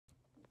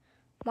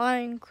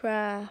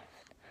Minecraft,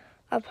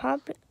 a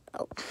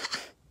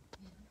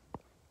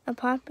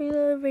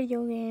popular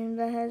video game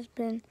that has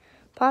been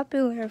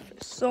popular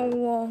for so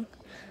long,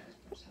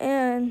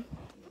 and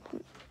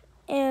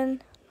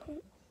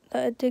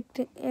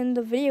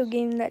the video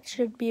game that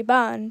should be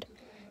banned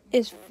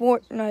is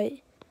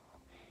Fortnite,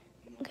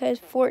 because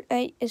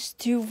Fortnite is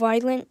too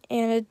violent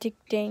and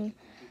addicting.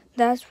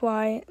 That's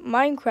why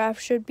Minecraft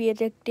should be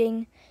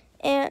addicting,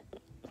 and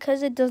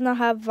because it does not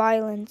have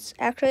violence.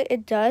 Actually,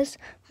 it does,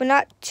 but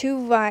not too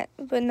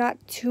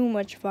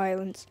much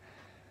violence.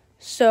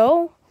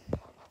 So,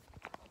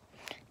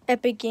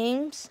 Epic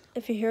Games,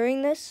 if you're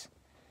hearing this,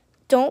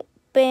 don't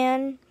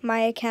ban my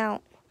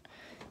account.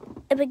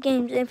 Epic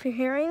Games, if you're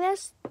hearing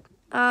this,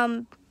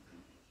 don't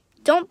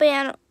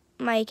ban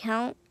my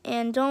account,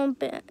 and don't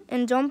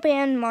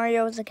ban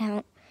Mario's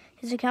account.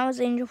 His account is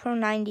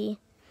AngelPro90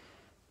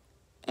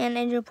 and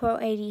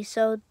AngelPro80.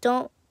 So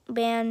don't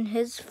ban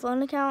his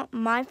phone account,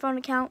 my phone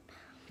account,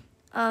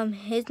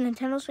 his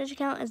Nintendo Switch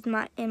account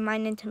and my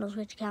Nintendo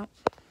Switch account.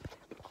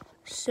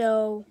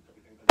 So